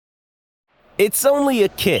It's only a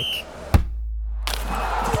kick,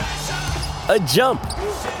 a jump,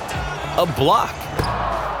 a block.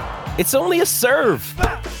 It's only a serve.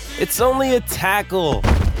 It's only a tackle,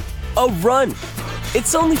 a run.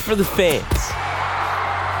 It's only for the fans.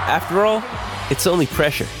 After all, it's only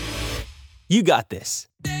pressure. You got this.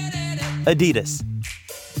 Adidas.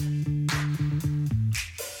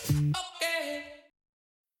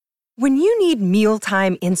 When you need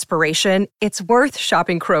mealtime inspiration, it's worth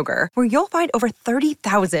shopping Kroger, where you'll find over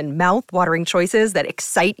 30,000 mouth-watering choices that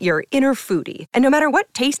excite your inner foodie. And no matter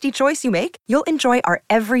what tasty choice you make, you'll enjoy our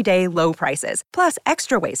everyday low prices, plus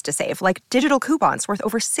extra ways to save, like digital coupons worth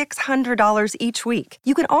over $600 each week.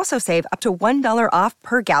 You can also save up to $1 off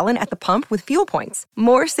per gallon at the pump with fuel points.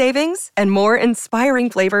 More savings and more inspiring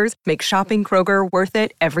flavors make shopping Kroger worth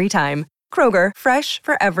it every time. Kroger, fresh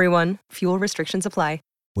for everyone. Fuel restrictions apply.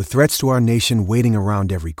 With threats to our nation waiting around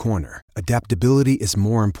every corner, adaptability is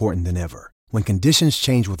more important than ever. When conditions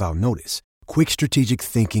change without notice, quick strategic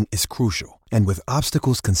thinking is crucial. And with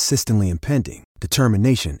obstacles consistently impending,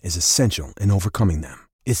 determination is essential in overcoming them.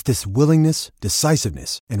 It's this willingness,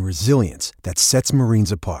 decisiveness, and resilience that sets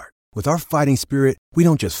Marines apart. With our fighting spirit, we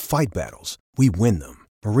don't just fight battles, we win them.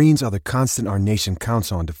 Marines are the constant our nation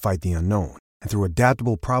counts on to fight the unknown. And through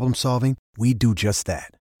adaptable problem solving, we do just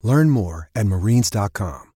that. Learn more at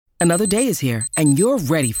marines.com. Another day is here, and you're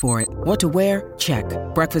ready for it. What to wear? Check.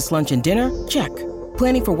 Breakfast, lunch, and dinner? Check.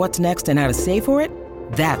 Planning for what's next and how to save for it?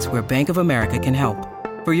 That's where Bank of America can help.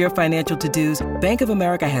 For your financial to-dos, Bank of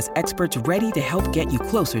America has experts ready to help get you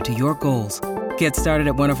closer to your goals. Get started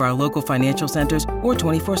at one of our local financial centers or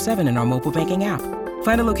 24/7 in our mobile banking app.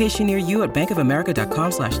 Find a location near you at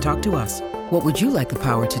bankofamerica.com/talktous. What would you like the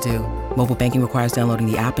power to do? Mobile banking requires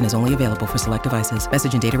downloading the app and is only available for select devices.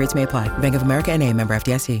 Message and data rates may apply. Bank of America N.A., member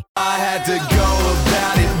FDIC. I had to go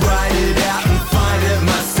about it, write it out and find it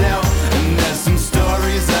myself. And there's some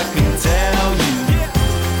stories I can tell you.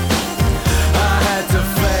 I had to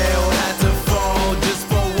fail, had to fall just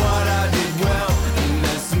for what I did well. And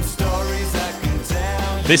there's some stories I can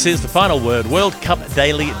tell you. This is the final word. World Cup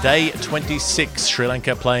Daily, Day 26. Sri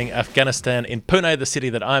Lanka playing Afghanistan in Pune, the city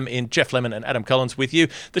that I'm in. Jeff Lemon and Adam Collins with you.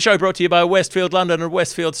 The show brought to you by Westfield London and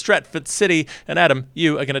Westfield Stratford City. And Adam,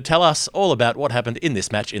 you are going to tell us all about what happened in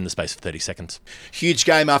this match in the space of 30 seconds. Huge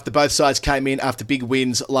game after both sides came in after big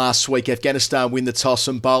wins last week. Afghanistan win the toss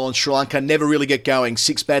and bowl, and Sri Lanka never really get going.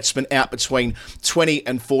 6 batsmen out between 20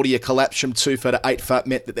 and 40. A collapse from 2 for to 8 for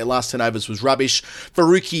meant that their last 10 overs was rubbish.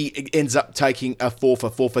 Faruqi ends up taking a 4 for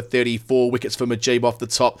 34. Wickets for Mujib off the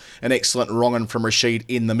top. An excellent wrong-on from Rashid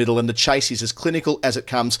in the middle. And the chase is as clinical as it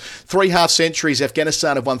comes. 3 half-centuries.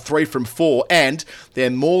 Afghanistan have won 3 from 4. And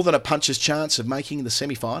they're more than a puncher's chance of making the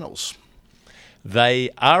semi-finals.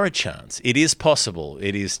 They are a chance. It is possible.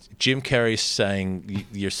 It is Jim Carrey saying,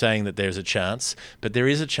 you're saying that there's a chance, but there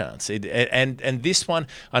is a chance. And this one,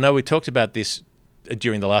 I know we talked about this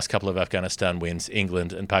during the last couple of Afghanistan wins,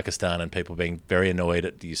 England and Pakistan, and people being very annoyed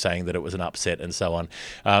at you saying that it was an upset and so on.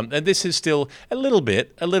 And this is still a little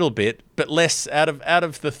bit, but less out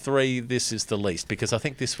of the 3. This is the least, because I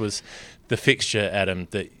think this was the fixture, Adam,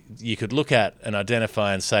 that you could look at and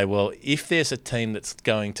identify and say, well, if there's a team that's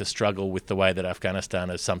going to struggle with the way that Afghanistan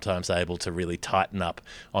is sometimes able to really tighten up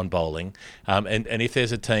on bowling, and if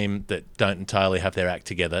there's a team that don't entirely have their act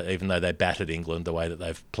together, even though they battered England the way that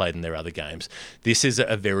they've played in their other games, this is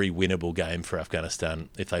a very winnable game for Afghanistan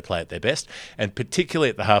if they play at their best. And particularly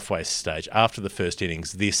at the halfway stage, after the first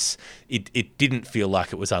innings, it didn't feel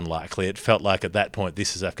like it was unlikely. It felt like at that point,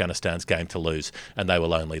 this is Afghanistan's game to lose, and they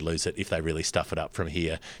will only lose it if they really stuff it up from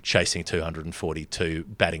here, chasing 242,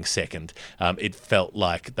 batting second. It felt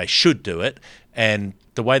like they should do it. And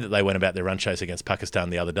the way that they went about their run chase against Pakistan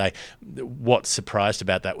the other day, what surprised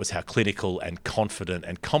about that was how clinical and confident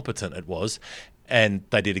and competent it was. And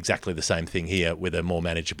they did exactly the same thing here with a more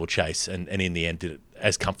manageable chase, and in the end did it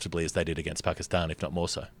as comfortably as they did against Pakistan, if not more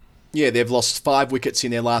so. Yeah, they've lost 5 wickets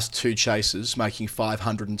in their last 2 chases, making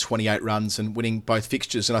 528 runs and winning both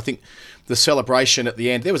fixtures. And I think the celebration at the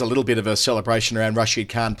end, there was a little bit of a celebration around Rashid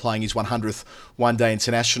Khan playing his 100th one-day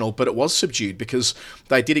international, but it was subdued because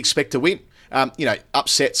they did expect to win.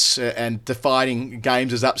 Upsets and defining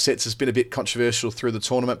games as upsets has been a bit controversial through the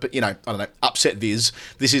tournament. But, upset this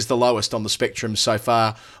is the lowest on the spectrum so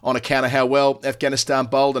far on account of how well Afghanistan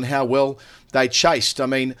bowled and how well they chased. I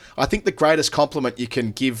mean, I think the greatest compliment you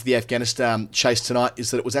can give the Afghanistan chase tonight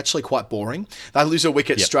is that it was actually quite boring. They lose a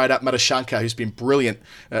wicket straight up. Madhushanka, who's been brilliant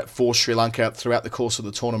for Sri Lanka throughout the course of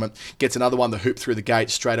the tournament, gets another one that hooped through the gate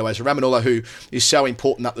straight away. So Ramanullah, who is so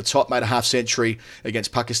important up the top, made a half-century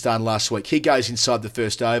against Pakistan last week. He goes inside the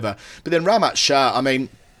first over. But then Rahmat Shah, I mean,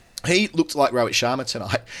 He looked like Rohit Sharma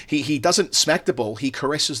tonight. He doesn't smack the ball, he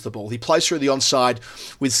caresses the ball. He plays through the onside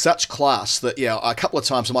with such class that, a couple of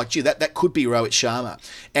times I'm like, gee, that could be Rohit Sharma.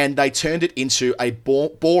 And they turned it into a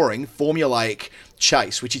boring, formulaic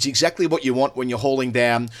chase, which is exactly what you want when you're hauling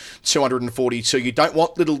down 242. You don't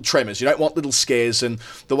want little tremors, you don't want little scares, and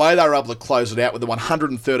the way they were able to close it out with the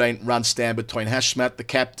 113-run stand between Hashmat, the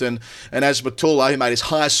captain, and Azmatullah, who made his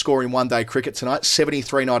highest score in one-day cricket tonight,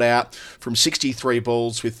 73 not out from 63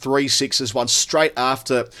 balls with 3 sixes, one straight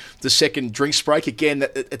after the second drinks break. Again,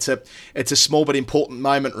 it's a small but important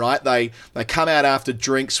moment, right? They come out after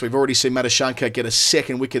drinks. We've already seen Madhushanka get a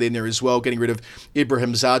second wicket in there as well, getting rid of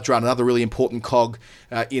Ibrahim Zadran, another really important cog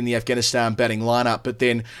in the Afghanistan batting lineup. But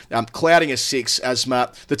then clouding a six,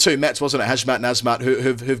 Azmat, the two Mats, wasn't it, Hashmat and Azmat,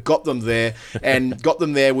 who've got them there and got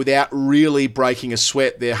them there without really breaking a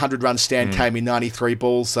sweat. Their 100-run stand came in 93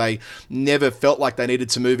 balls. They never felt like they needed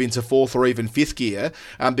to move into fourth or even fifth gear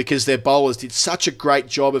because their bowlers did such a great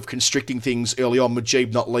job of constricting things early on.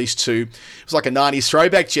 Mujib, not least, to, it was like a 90s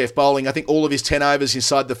throwback, Jeff, bowling, I think, all of his 10 overs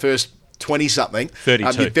inside the first 20-something.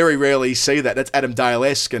 32. You very rarely see that. That's Adam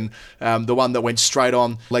Dale-esque, and the one that went straight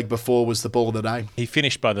on leg before was the ball of the day. He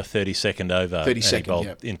finished by the 32nd over. 32nd,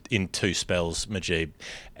 and he bowled in 2 spells, Mujib.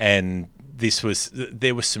 And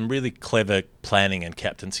there was some really clever planning and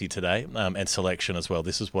captaincy today, and selection as well.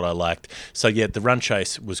 This is what I liked. So, yeah, the run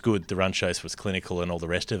chase was good. The run chase was clinical and all the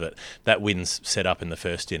rest of it. That win's set up in the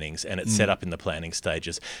first innings, and it's set up in the planning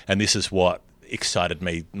stages. And this is what excited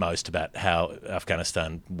me most about how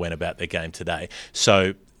Afghanistan went about their game today.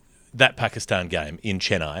 So that Pakistan game in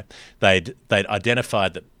Chennai, they'd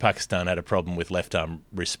identified that Pakistan had a problem with left-arm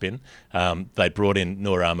wrist spin. They brought in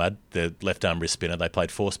Noor Ahmad, the left-arm wrist spinner. They played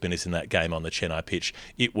 4 spinners in that game on the Chennai pitch.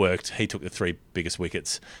 It worked. He took the 3 biggest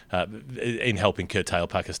wickets in helping curtail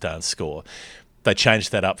Pakistan's score. They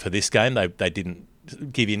changed that up for this game. They didn't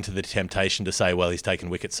give in to the temptation to say, well, he's taken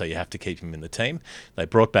wickets, so you have to keep him in the team. They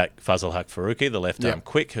brought back Fazal Haq Farooqi, the left-arm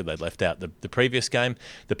quick, who they'd left out the previous game.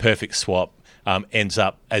 The perfect swap ends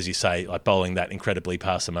up, as you say, like bowling that incredibly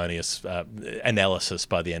parsimonious analysis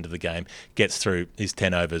by the end of the game, gets through his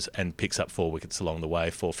 10 overs and picks up 4 wickets along the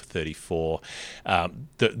way, 4 for 34,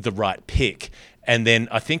 the right pick. And then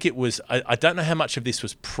I think it was, I don't know how much of this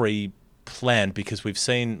was planned, because we've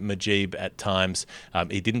seen Mujib at times.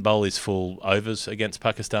 He didn't bowl his full overs against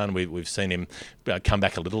Pakistan. We've seen him come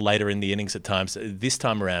back a little later in the innings at times. This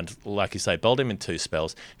time around, like you say, bowled him in 2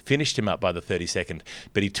 spells, finished him up by the 32nd,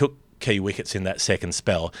 but he took key wickets in that second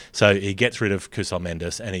spell. So he gets rid of Kusal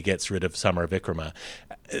Mendes and he gets rid of Samara Vikrama.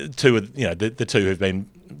 Two of the two who've been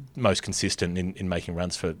most consistent in making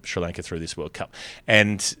runs for Sri Lanka through this World Cup.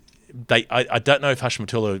 And I don't know if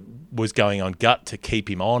Hashmatullah was going on gut to keep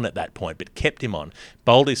him on at that point, but kept him on,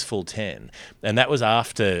 bowled his full 10. And that was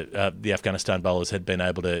after the Afghanistan bowlers had been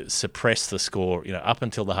able to suppress the score, up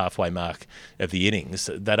until the halfway mark of the innings.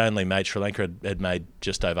 That only made Sri Lanka had made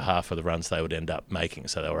just over half of the runs they would end up making.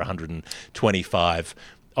 So they were 125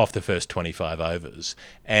 off the first 25 overs,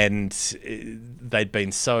 and they'd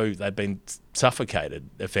been suffocated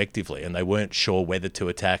effectively, and they weren't sure whether to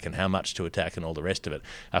attack and how much to attack and all the rest of it.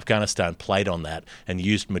 Afghanistan played on that and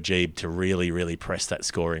used Mujib to really, really press that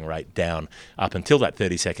scoring rate down up until that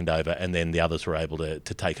 32nd over, and then the others were able to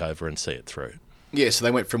take over and see it through. Yeah, so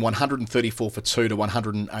they went from 134 for 2 to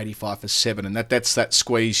 185 for 7, and that's that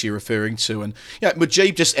squeeze you're referring to. And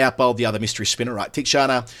Mujib just outbowled the other mystery spinner, right?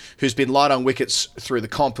 Tikshana, who's been light on wickets through the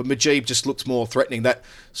comp, and Mujib just looked more threatening. That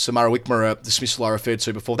Samara Wickrama dismissal I referred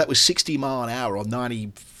to before, that was 60 mile an hour or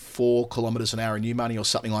 94 kilometres an hour in new money or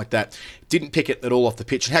something like that. Didn't pick it at all off the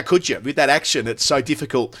pitch. And how could you? With that action, it's so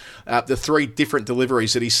difficult. The 3 different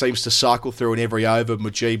deliveries that he seems to cycle through in every over,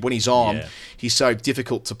 Mujib, when he's on, he's so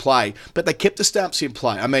difficult to play. But they kept the stumps in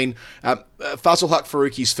play. I mean, Fazal Haq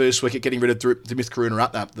Farooqi's first wicket, getting rid of Dimith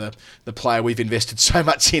Karunaratne, the player we've invested so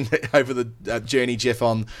much in over the journey, Jeff,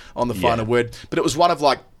 on the final word. But it was one of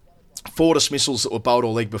 4 dismissals that were bowled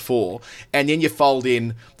all leg before, and then you fold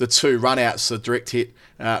in the 2 run-outs, the direct hit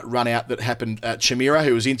run-out that happened at Shamira,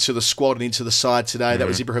 who was into the squad and into the side today. That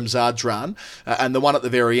was Ibrahim Zadran, and the one at the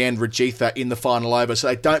very end, Rajitha, in the final over. So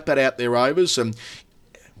they don't bat out their overs, and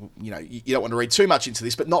you don't want to read too much into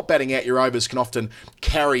this, but not batting out your overs can often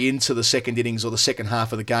carry into the second innings or the second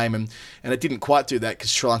half of the game, and it didn't quite do that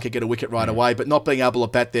because Sri Lanka get a wicket right away, but not being able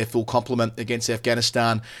to bat their full complement against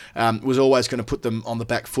Afghanistan was always going to put them on the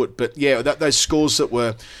back foot. But those scores that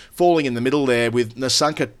were falling in the middle there, with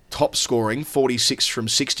Nasanka top scoring 46 from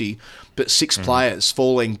 60, but 6 players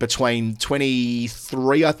falling between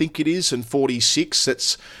 23, I think it is, and 46.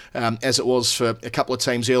 That's as it was for a couple of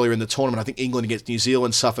teams earlier in the tournament. I think England against New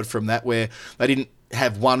Zealand suffered from that, where they didn't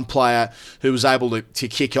have one player who was able to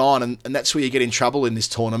kick on, and that's where you get in trouble in this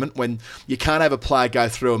tournament. When you can't have a player go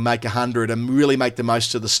through and make 100 and really make the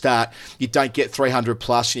most of the start, you don't get 300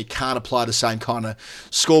 plus, and you can't apply the same kind of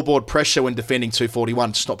scoreboard pressure when defending 241.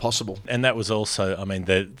 It's not possible. And that was also, I mean,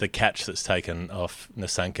 the catch that's taken off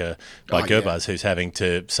Nasanka by Gurbaz, who's having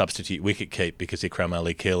to substitute wicket keep because Ikram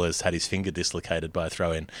Ali Keeler's had his finger dislocated by a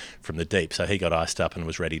throw-in from the deep. So he got iced up and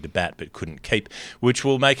was ready to bat but couldn't keep, which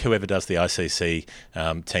will make whoever does the ICC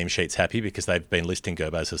team sheets happy, because they've been listing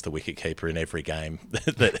Gurbaz as the wicket keeper in every game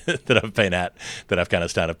that I've been at that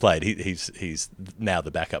Afghanistan have played. He's now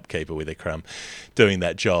the backup keeper with Ikram doing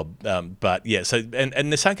that job. But yeah, so and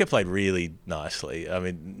Nasanka played really nicely. I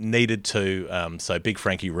mean, needed to. So big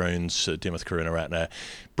Frankie Roons, Dimuth Karunaratne,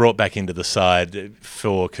 brought back into the side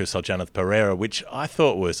for Kusal Janath Pereira, which I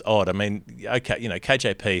thought was odd. I mean, okay,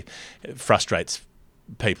 KJP frustrates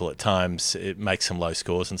people at times. It makes some low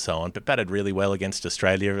scores and so on, but batted really well against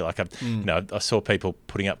Australia. Like I saw people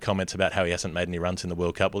putting up comments about how he hasn't made any runs in the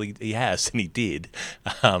World Cup. Well, he has, and he did,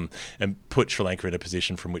 and put Sri Lanka in a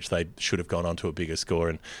position from which they should have gone on to a bigger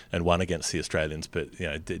score and won against the Australians, but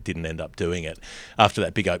didn't end up doing it after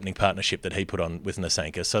that big opening partnership that he put on with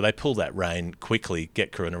Nasanka. So they pull that rein quickly,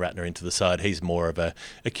 get Karunaratne into the side. He's more of a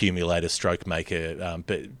accumulator, stroke maker,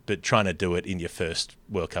 but trying to do it in your first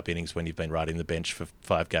World Cup innings when you've been riding the bench for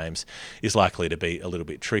 5 games is likely to be a little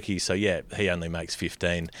bit tricky. So yeah, he only makes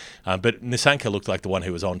 15. But Nasanka looked like the one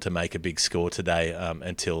who was on to make a big score today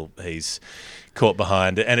until he's caught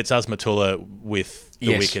behind. And it's Azmatullah with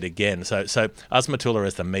the wicket again. So Azmatullah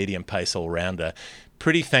as the medium pace all-rounder,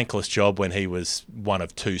 pretty thankless job when he was one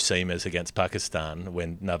of 2 seamers against Pakistan,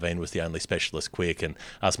 when Naveen was the only specialist quick and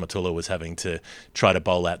Azmatullah was having to try to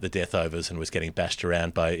bowl out the death overs and was getting bashed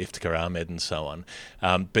around by Iftikhar Ahmed and so on.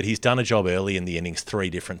 But he's done a job early in the innings 3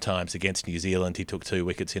 different times. Against New Zealand, he took 2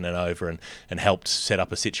 wickets in and over and helped set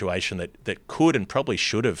up a situation that could and probably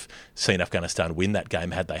should have seen Afghanistan win that game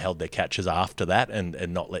had they held their catches after that and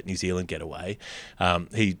not let New Zealand get away.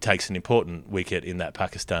 He takes an important wicket in that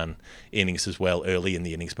Pakistan innings as well, early in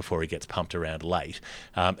the innings before he gets pumped around late.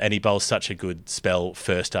 And he bowls such a good spell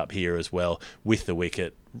first up here as well with the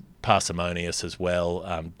wicket, parsimonious as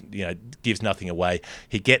well, gives nothing away.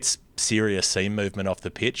 He gets serious seam movement off the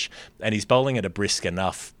pitch, and he's bowling at a brisk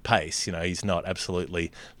enough pace. He's not absolutely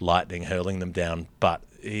lightning hurling them down, but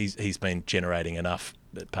he's been generating enough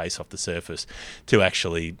pace off the surface to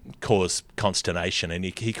actually cause consternation, and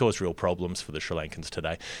he caused real problems for the Sri Lankans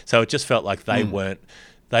today. So it just felt like they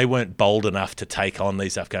weren't bold enough to take on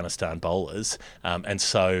these Afghanistan bowlers. And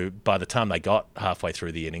so by the time they got halfway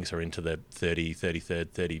through the innings or into the 30, 33rd,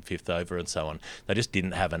 35th over and so on, they just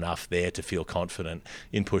didn't have enough there to feel confident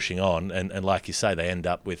in pushing on. And like you say, they end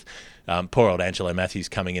up with poor old Angelo Matthews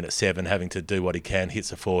coming in at 7, having to do what he can,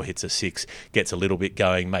 hits a 4, hits a 6, gets a little bit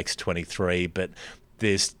going, makes 23, but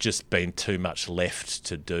there's just been too much left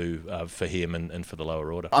to do for him and for the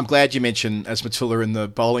lower order. I'm glad you mentioned Azmatullah in the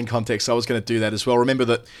bowling context. I was going to do that as well. Remember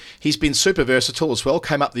that he's been super versatile as well.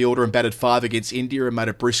 Came up the order and batted 5 against India and made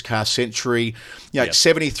a brisk half century.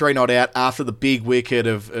 73 not out after the big wicket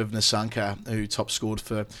of Nasanka, who top scored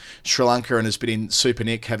for Sri Lanka and has been in super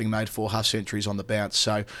nick, having made 4 half centuries on the bounce.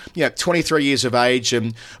 So, 23 years of age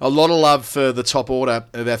and a lot of love for the top order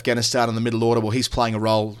of Afghanistan and the middle order. Well, he's playing a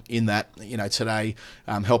role in that, today.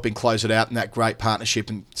 Helping close it out in that great partnership,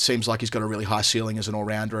 and seems like he's got a really high ceiling as an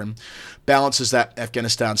all-rounder and balances that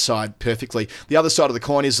Afghanistan side perfectly. The other side of the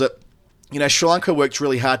coin is that Sri Lanka worked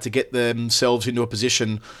really hard to get themselves into a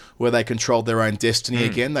position where they controlled their own destiny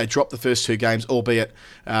again. They dropped the first 2 games, albeit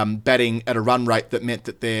batting at a run rate that meant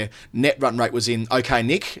that their net run rate was in okay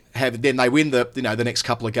nick. Then they win the next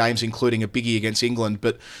couple of games, including a biggie against England.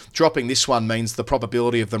 But dropping this one means the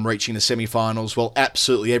probability of them reaching the semi-finals, well,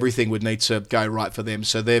 absolutely everything would need to go right for them.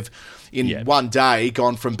 So they've, in one day,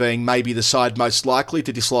 gone from being maybe the side most likely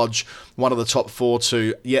to dislodge one of the top 4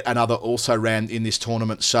 to yet another also ran in this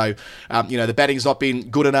tournament. So, the batting's not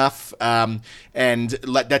been good enough, and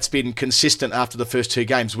that's been consistent after the first 2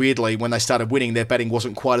 games. Weirdly, when they started winning, their batting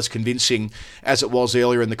wasn't quite as convincing as it was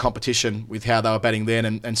earlier in the competition with how they were batting then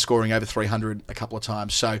and scoring over 300 a couple of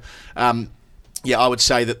times. So, I would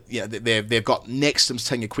say that they've got next. I'm just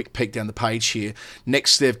taking a quick peek down the page here.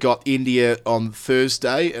 Next, they've got India on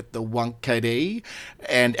Thursday at the Wankhede,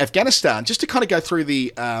 and Afghanistan. Just to kind of go through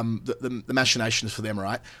the machinations for them,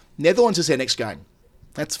 right? Netherlands is their next game.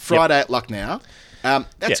 That's Friday at Lucknow.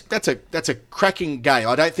 That's a cracking game.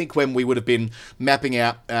 I don't think when we would have been mapping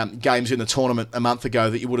out games in the tournament a month ago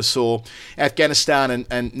that you would have saw Afghanistan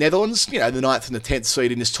and Netherlands, the 9th and the 10th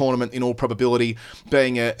seed in this tournament, in all probability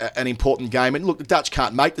being an important game. And look, the Dutch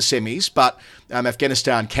can't make the semis, but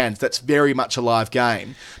Afghanistan can. That's very much a live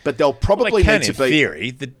game. But they'll probably need to beat... In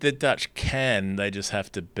theory, the Dutch can. They just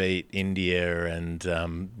have to beat India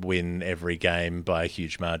and win every game by a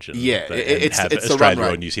huge margin. Yeah, it's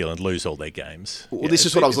Australia or New Zealand lose all their games. Well, this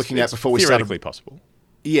is what I was looking at before we started. Theoretically possible.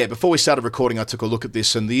 Yeah, before we started recording, I took a look at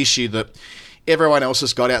this, and the issue that everyone else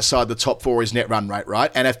has got outside the top 4 is net run rate,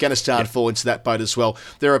 right? And Afghanistan fall into that boat as well.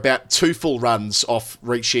 They're about 2 full runs off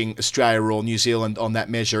reaching Australia or New Zealand on that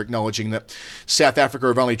measure, acknowledging that South Africa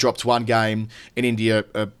have only dropped 1 game and India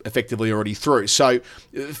are effectively already through. So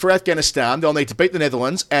for Afghanistan, they'll need to beat the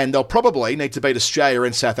Netherlands, and they'll probably need to beat Australia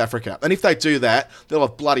and South Africa. And if they do that, they'll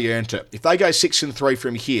have bloody earned it. If they go 6-3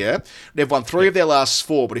 from here, they've won 3 of their last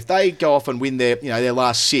 4. But if they go off and win their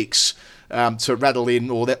last 6, to rattle in,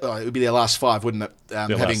 or it would be their last 5, wouldn't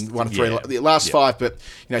it? Won 3, the last 5, but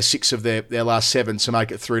 6 of their last 7 to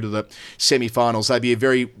make it through to the semi-finals. They'd be a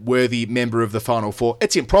very worthy member of the Final 4.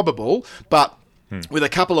 It's improbable, but with a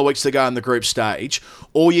couple of weeks to go in the group stage,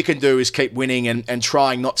 all you can do is keep winning and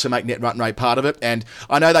trying not to make net run rate part of it. And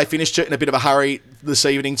I know they finished it in a bit of a hurry this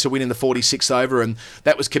evening to win in the 46th over, and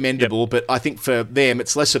that was commendable. But I think for them,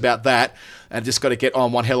 it's less about that, and just got to get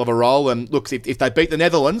on one hell of a roll. And look, if they beat the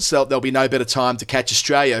Netherlands, there'll be no better time to catch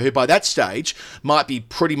Australia, who by that stage might be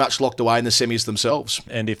pretty much locked away in the semis themselves.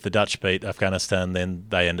 And if the Dutch beat Afghanistan, then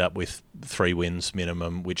they end up with 3 wins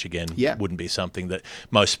minimum, which again wouldn't be something that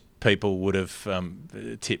most people would have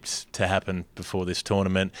tipped to happen before this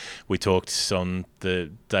tournament. We talked on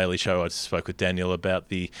the Daily Show, I spoke with Daniel about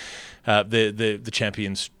the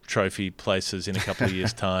Champions Trophy places in a couple of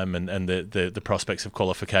years' time and the prospects of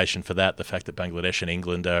qualification for that, the fact that Bangladesh and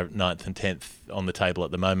England are 9th and 10th on the table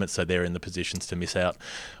at the moment, so they're in the positions to miss out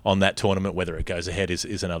on that tournament. Whether it goes ahead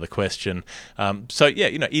is another question.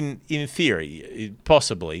 In theory,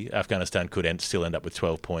 possibly Afghanistan could still end up with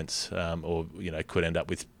 12 points, or could end up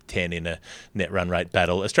with 10 in a net run rate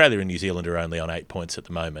battle. Australia and New Zealand are only on 8 points at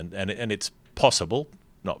the moment, and it's possible,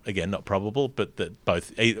 not probable, but that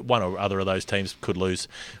both one or other of those teams could lose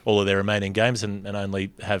all of their remaining games and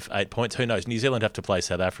only have 8 points. Who knows? New Zealand have to play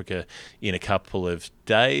South Africa in a couple of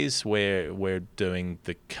days. We're doing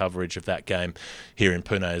the coverage of that game here in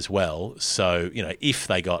Pune as well. So, if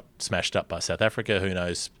they got smashed up by South Africa, who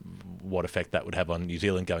knows what effect that would have on New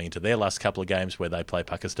Zealand going into their last couple of games where they play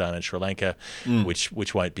Pakistan and Sri Lanka, which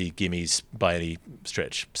won't be gimmies by any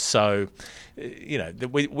stretch. So,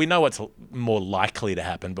 we know what's more likely to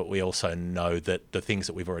happen, but we also know that the things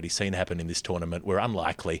that we've already seen happen in this tournament were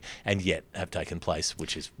unlikely and yet have taken place,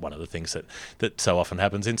 which is one of the things that so often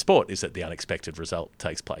happens in sport, is that the unexpected result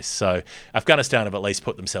takes place. So Afghanistan have at least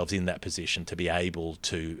put themselves in that position to be able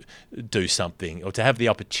to do something, or to have the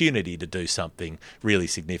opportunity to do something really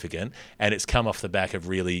significant, and it's come off the back of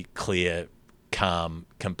really clear, calm,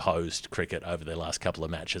 composed cricket over their last couple of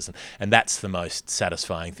matches, and that's the most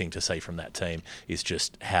satisfying thing to see from that team, is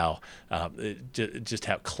just how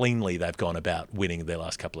cleanly they've gone about winning their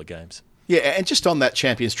last couple of games. Yeah, and just on that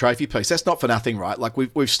Champions Trophy piece, that's not for nothing, right? Like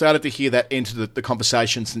we've started to hear that enter the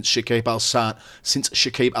conversation since Shakib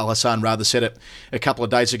Al Hassan rather said it a couple of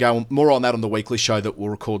days ago. More on that on the weekly show that we'll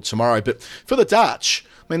record tomorrow. But for the Dutch,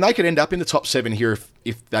 I mean, they could end up in the top 7 here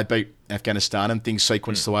if they beat Afghanistan and things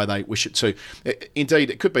sequence the way they wish it to. Indeed,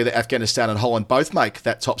 it could be that Afghanistan and Holland both make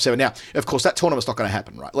that top 7. Now, of course, that tournament's not going to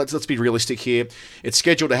happen, right? Let's be realistic here. It's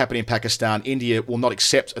scheduled to happen in Pakistan. India will not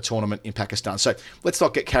accept a tournament in Pakistan. So let's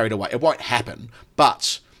not get carried away. It won't happen.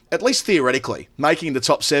 But at least theoretically, making the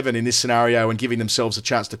top 7 in this scenario and giving themselves a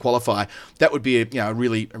chance to qualify, that would be a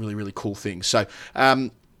really cool thing. So,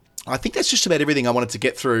 I think that's just about everything I wanted to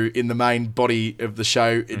get through in the main body of the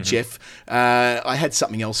show, Jeff. I had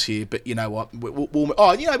something else here, but you know what?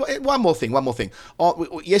 One more thing.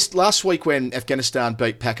 Yes, last week when Afghanistan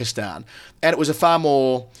beat Pakistan, and it was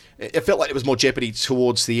it felt like it was more jeopardy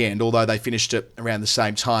towards the end, although they finished it around the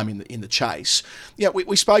same time in the chase. Yeah,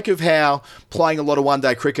 we spoke of how playing a lot of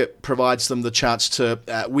one-day cricket provides them the chance to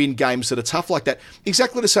win games that are tough like that.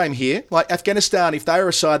 Exactly the same here. Like Afghanistan, if they were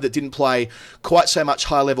a side that didn't play quite so much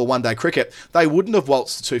high-level one-day cricket, they wouldn't have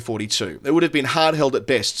waltzed to 242. They would have been hard-held at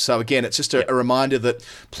best. So again, it's just a reminder that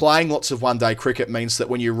playing lots of one-day cricket means that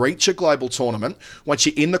when you reach a global tournament, once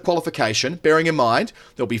you're in the qualification, bearing in mind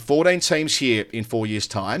there'll be 14 teams here in 4 years'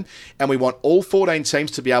 time, and we want all 14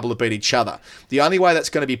 teams to be able to beat each other. The only way that's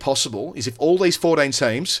going to be possible is if all these 14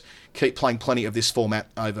 teams keep playing plenty of this format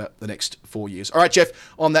over the next 4 years. All right,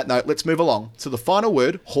 Jeff, on that note, let's move along to the final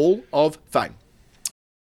word, Hall of Fame.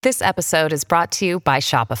 This episode is brought to you by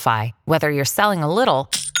Shopify. Whether you're selling a little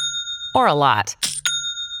or a lot,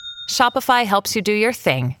 Shopify helps you do your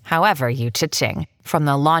thing, however you cha-ching. From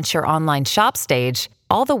the launch your online shop stage,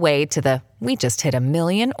 all the way to the we just hit 1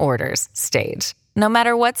 million orders stage. No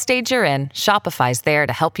matter what stage you're in, Shopify's there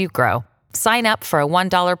to help you grow. Sign up for a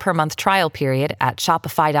 $1 per month trial period at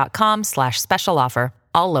shopify.com/special offer,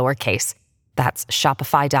 all lowercase. That's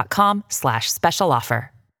shopify.com/special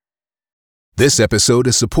offer. This episode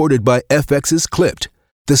is supported by FX's Clipped,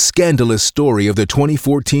 the scandalous story of the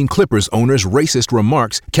 2014 Clippers owner's racist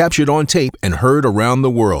remarks captured on tape and heard around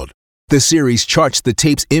the world. The series charts the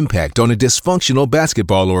tape's impact on a dysfunctional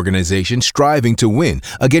basketball organization striving to win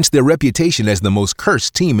against their reputation as the most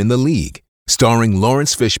cursed team in the league. Starring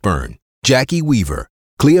Lawrence Fishburne, Jackie Weaver,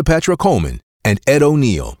 Cleopatra Coleman, and Ed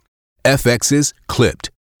O'Neill. FX's Clipped,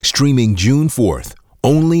 streaming June 4th,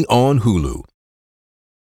 only on Hulu.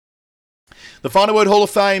 The Final Word Hall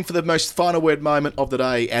of Fame for the most final word moment of the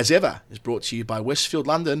day, as ever, is brought to you by Westfield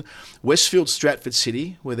London, Westfield Stratford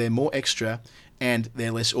City, where they're more extra and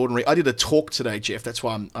they're less ordinary. I did a talk today, Jeff. That's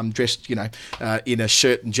why I'm dressed, in a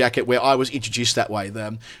shirt and jacket, where I was introduced that way.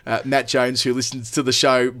 Matt Jones, who listens to the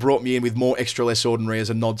show, brought me in with more extra, less ordinary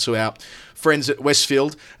as a nod to our friends at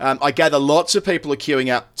Westfield. I gather lots of people are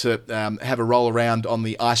queuing up to have a roll around on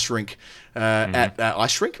the ice rink.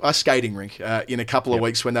 Ice skating rink in a couple of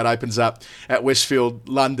weeks when that opens up at Westfield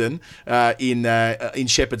London in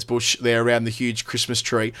Shepherd's Bush there around the huge Christmas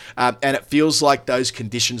tree, and it feels like those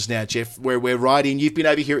conditions now, Jeff, where we're right in. You've been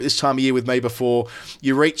over here at this time of year with me before.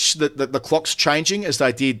 You reach the clocks changing as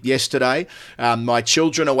they did yesterday. My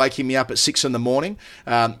children are waking me up at 6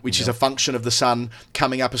 a.m, which is a function of the sun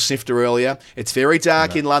coming up a snifter earlier. It's very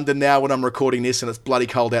dark in London now when I'm recording this, and it's bloody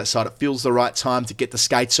cold outside. It feels the right time to get the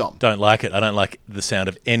skates on. Don't like it. I don't like the sound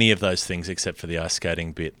of any of those things except for the ice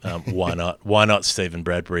skating bit. Why not? Why not Stephen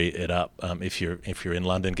Bradbury it up? If you're in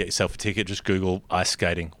London, get yourself a ticket. Just Google ice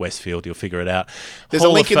skating Westfield. You'll figure it out. There's a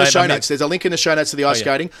link in the show notes. There's a link in the show notes to the ice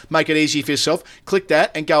skating. Make it easy for yourself. Click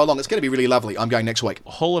that and go along. It's going to be really lovely. I'm going next week.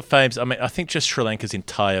 Hall of Fames. I think just Sri Lanka's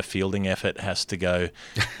entire fielding effort has to go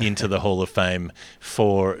into the Hall of Fame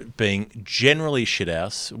for being generally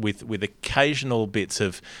shithouse with occasional bits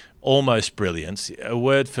of almost brilliance. A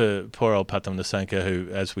word for poor old Patam Nasanka, who,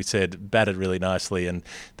 as we said, batted really nicely and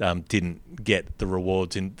didn't get the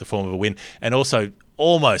rewards in the form of a win, and also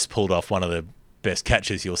almost pulled off one of the best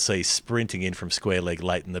catches you'll see, sprinting in from square leg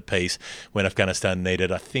late in the piece when Afghanistan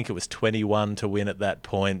needed, I think it was 21 to win at that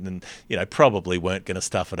point, and probably weren't going to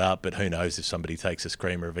stuff it up, but who knows, if somebody takes a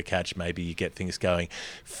screamer of a catch, maybe you get things going.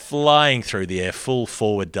 Flying through the air, full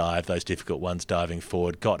forward dive, those difficult ones diving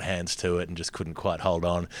forward, got hands to it and just couldn't quite hold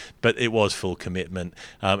on, but it was full commitment.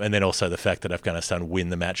 And then also the fact that Afghanistan win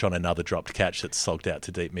the match on another dropped catch that's slogged out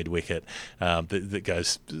to deep mid-wicket, that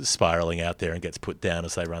goes spiralling out there and gets put down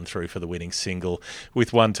as they run through for the winning single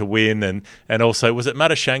with one to win. And also, was it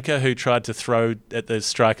Madashanka who tried to throw at the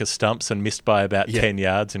striker's stumps and missed by about 10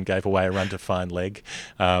 yards and gave away a run to fine leg,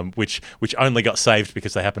 which only got saved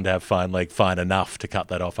because they happened to have fine leg fine enough to cut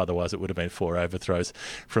that off. Otherwise, it would have been 4 overthrows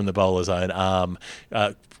from the bowler's own arm.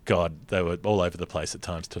 God, they were all over the place at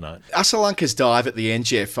times tonight. Sri Lanka's dive at the end,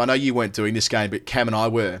 Jeff. I know you weren't doing this game, but Cam and I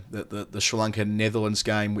were. The Sri Lanka-Netherlands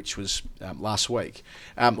game, which was last week,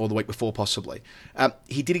 or the week before possibly.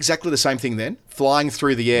 He did exactly the same thing then, flying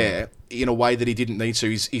through the air in a way that he didn't need to.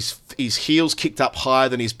 His heels kicked up higher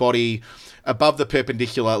than his body, above the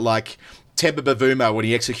perpendicular, like Temba Bavuma when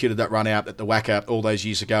he executed that run out at the Wacker all those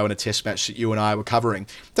years ago in a test match that you and I were covering.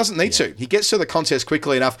 Doesn't need to. He gets to the contest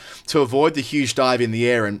quickly enough to avoid the huge dive in the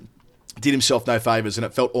air and did himself no favours, and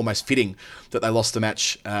it felt almost fitting that they lost the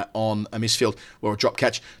match on a misfield or a drop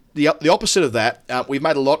catch. The opposite of that, we've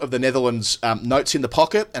made a lot of the Netherlands notes in the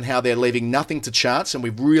pocket and how they're leaving nothing to chance, and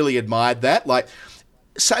we've really admired that.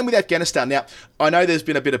 Same with Afghanistan. Now, I know there's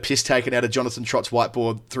been a bit of piss taken out of Jonathan Trott's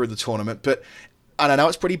whiteboard through the tournament, but and I know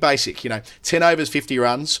it's pretty basic, 10 overs, 50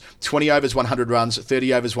 runs, 20 overs, 100 runs,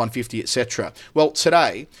 30 overs, 150, etc. Well,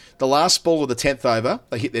 today, the last ball of the 10th over,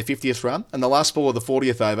 they hit their 50th run, and the last ball of the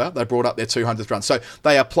 40th over, they brought up their 200th run. So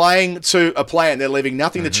they are playing to a plan. They're leaving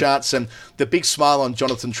nothing to chance, and the big smile on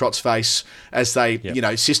Jonathan Trott's face as they,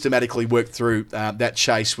 systematically worked through that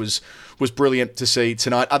chase was brilliant to see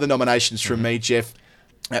tonight. Other nominations from me, Jeff.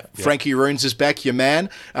 Frankie Runes is back, your man.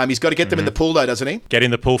 He's got to get them in the pool, though, doesn't he? Get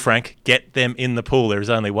in the pool, Frank. Get them in the pool. There is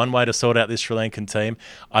only one way to sort out this Sri Lankan team.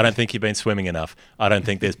 I don't think you've been swimming enough. I don't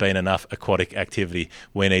think there's been enough aquatic activity.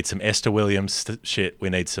 We need some Esther Williams shit. We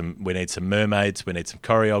need some mermaids. We need some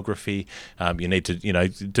choreography. You need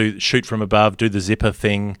to shoot from above, do the zipper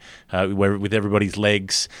thing with everybody's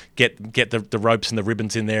legs. Get the ropes and the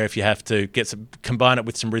ribbons in there if you have to. Combine it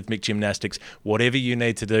with some rhythmic gymnastics. Whatever you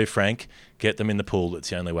need to do, Frank. Get them in the pool. That's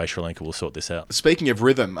the only way Sri Lanka will sort this out. Speaking of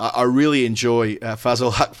rhythm, I really enjoy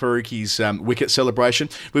Fazal Haq Faruqi's wicket celebration.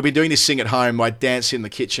 We've been doing this thing at home. I dance in the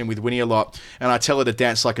kitchen with Winnie a lot, and I tell her to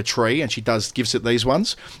dance like a tree, and she gives it these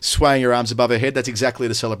ones, swaying her arms above her head. That's exactly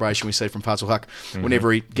the celebration we see from Fazal Haq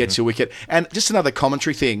whenever he gets a wicket. And just another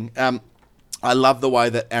commentary thing. I love the way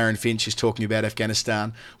that Aaron Finch is talking about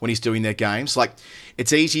Afghanistan when he's doing their games. Like,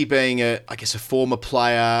 it's easy being a former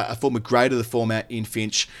player, a former grade of the format in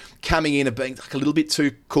Finch, coming in and being like a little bit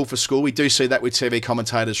too cool for school. We do see that with TV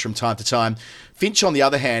commentators from time to time. Finch, on the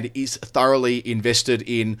other hand, is thoroughly invested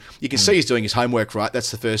in, you can see he's doing his homework, right?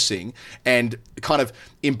 That's the first thing. And kind of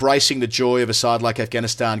embracing the joy of a side like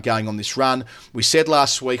Afghanistan going on this run. We said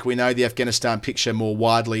last week, we know the Afghanistan picture more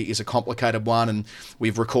widely is a complicated one, and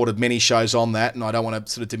we've recorded many shows on that, and I don't want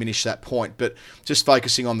to sort of diminish that point, but just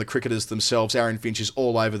focusing on the cricketers themselves, Aaron Finch is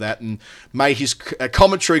all over that, and may his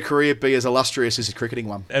commentary career be as illustrious as his cricketing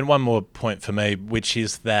one. And one more point for me, which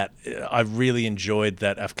is that I really enjoyed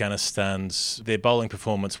that their bowling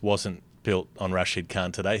performance wasn't built on Rashid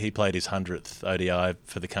Khan today. He played his 100th ODI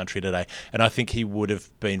for the country today, and I think he would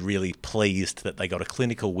have been really pleased that they got a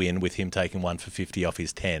clinical win with him taking 1 for 50 off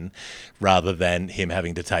his 10, rather than him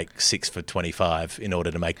having to take 6 for 25 in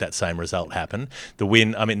order to make that same result happen. The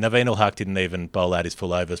win, Naveen ul-Haq didn't even bowl out his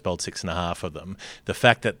full overs, bowled 6.5 of them. The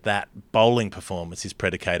fact that bowling performance is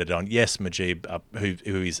predicated on, yes, Mujeeb,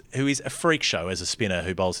 who is a freak show as a spinner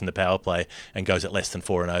who bowls in the power play and goes at less than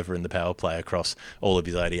 4 and over in the power play across all of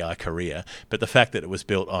his ODI career. But the fact that it was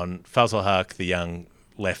built on Fazal Haq, the young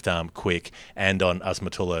left arm quick, and on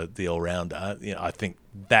Azmatullah, the all-rounder, I think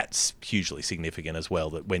that's hugely significant as well,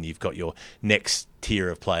 that when you've got your next tier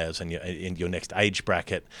of players and in your next age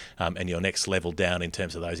bracket and your next level down in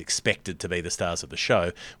terms of those expected to be the stars of the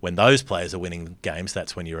show, when those players are winning games,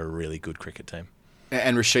 that's when you're a really good cricket team.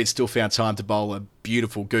 And Rashid still found time to bowl a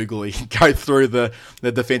beautiful googly, go through the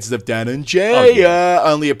defences of Dan and Jay.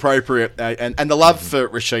 Only appropriate. And the love for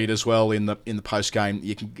Rashid as well in the post game.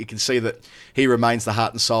 You can see that he remains the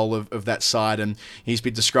heart and soul of that side, and he's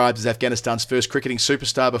been described as Afghanistan's first cricketing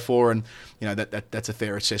superstar before, and that's a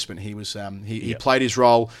fair assessment. He was he played his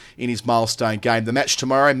role in his milestone game. The match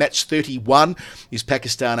tomorrow, match 31, is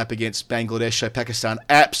Pakistan up against Bangladesh. So Pakistan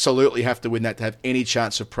absolutely have to win that to have any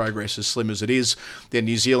chance of progress, as slim as it is. Then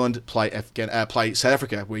New Zealand play South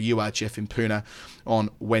Africa, where you are, Jeff, in Pune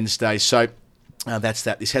on Wednesday. So that's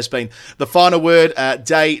that. This has been the final word.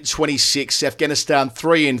 Day 26, Afghanistan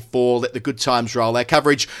 3-4. Let the good times roll. Our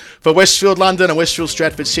coverage for Westfield London and Westfield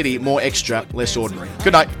Stratford City, more extra, less ordinary.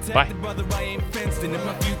 Good night. Bye.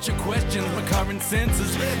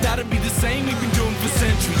 That'll be the same we've been doing for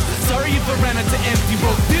centuries. Sorry if I ran out to empty,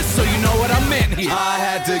 wrote this so you know what I meant here. I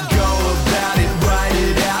had to go about it